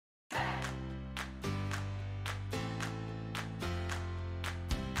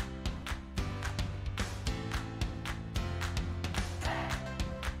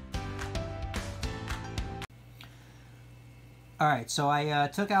All right, so I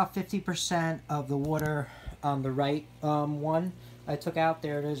took out 50% of the water on the right one. I took out,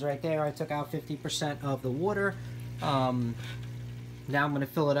 there it is right there, I took out 50% of the water. Now I'm going to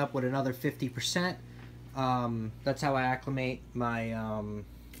fill it up with another 50%. That's how I acclimate my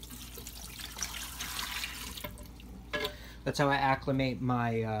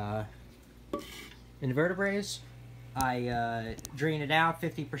invertebrates. I drain it out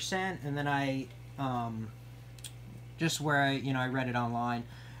 50%, and then I just where I read it online.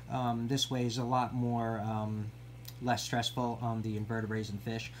 This way is a lot more less stressful on the invertebrates and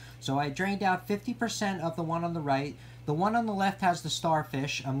fish. So I drained out 50% of the one on the right. The one on the left has the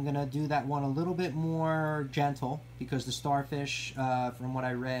starfish. I'm gonna do that one a little bit more gentle because the starfish, from what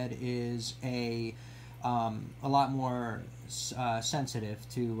I read, is a lot more sensitive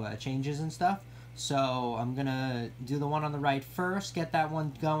to changes and stuff. So I'm gonna do the one on the right first, get that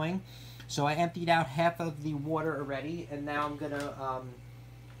one going. So I emptied out half of the water already, and now I'm gonna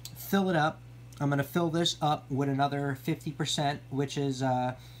fill it up. I'm gonna fill this up with another 50%, which is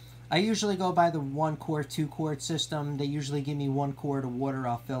I usually go by the 1 quart, 2 quart system. They usually give me 1 quart of water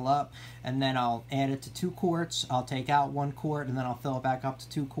I'll fill up, and then I'll add it to 2 quarts. I'll take out 1 quart, and then I'll fill it back up to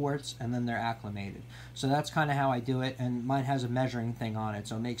 2 quarts, and then they're acclimated. So that's kind of how I do it, and mine has a measuring thing on it,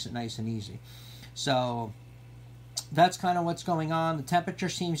 so it makes it nice and easy. So that's kind of what's going on. The temperature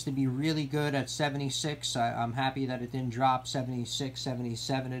seems to be really good at 76. I'm happy that it didn't drop. 76,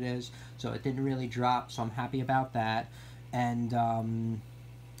 77 it is, so it didn't really drop, so I'm happy about that. And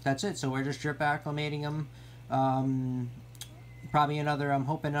that's it. So we're just drip acclimating them. Probably another, I'm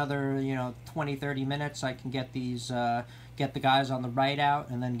hoping another 20-30 minutes I can get these get the guys on the right out,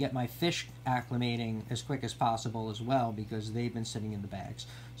 and then get my fish acclimating as quick as possible as well, because they've been sitting in the bags.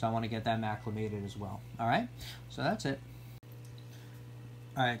 So I want to get them acclimated as well. Alright, so that's it.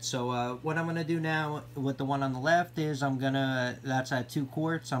 Alright, so what I'm going to do now with the one on the left is that's at 2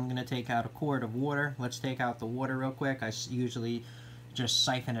 quarts, I'm going to take out 1 quart of water. Let's take out the water real quick. I usually just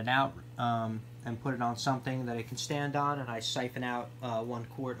siphon it out and put it on something that it can stand on, and I siphon out 1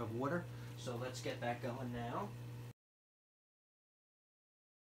 quart of water. So let's get that going now.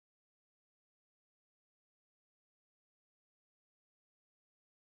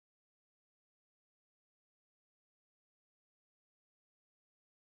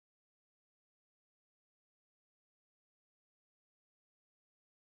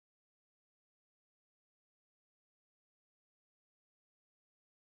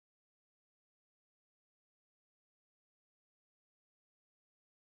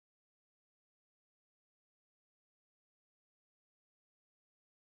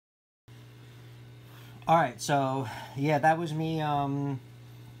 Alright, so yeah, that was me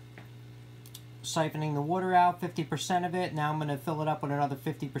siphoning the water out, 50% of it. Now I'm going to fill it up with another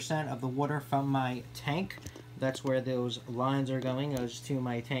 50% of the water from my tank. That's where those lines are going, goes to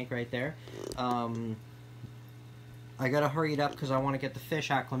my tank right there. I gotta hurry it up because I want to get the fish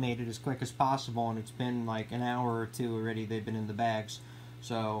acclimated as quick as possible, and it's been like an hour or two already they've been in the bags.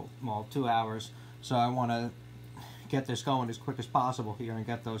 So, well, 2 hours. So I want to get this going as quick as possible here and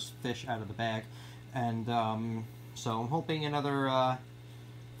get those fish out of the bag. And so I'm hoping another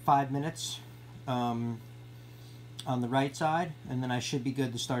 5 minutes on the right side, and then I should be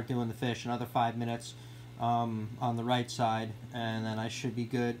good to start doing the fish. Another 5 minutes on the right side, and then I should be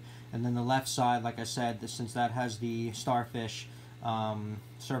good. And then the left side, like I said, since that has the starfish,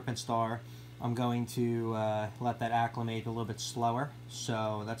 serpent star, I'm going to let that acclimate a little bit slower.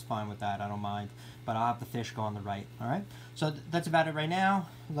 So that's fine with that, I don't mind. But I'll have the fish go on the right, alright? So that's about it right now.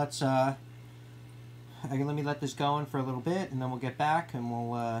 Let's let me let this go in for a little bit, and then we'll get back and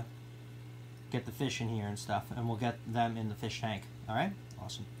we'll get the fish in here and stuff, and we'll get them in the fish tank. Alright?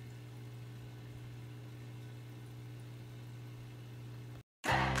 Awesome.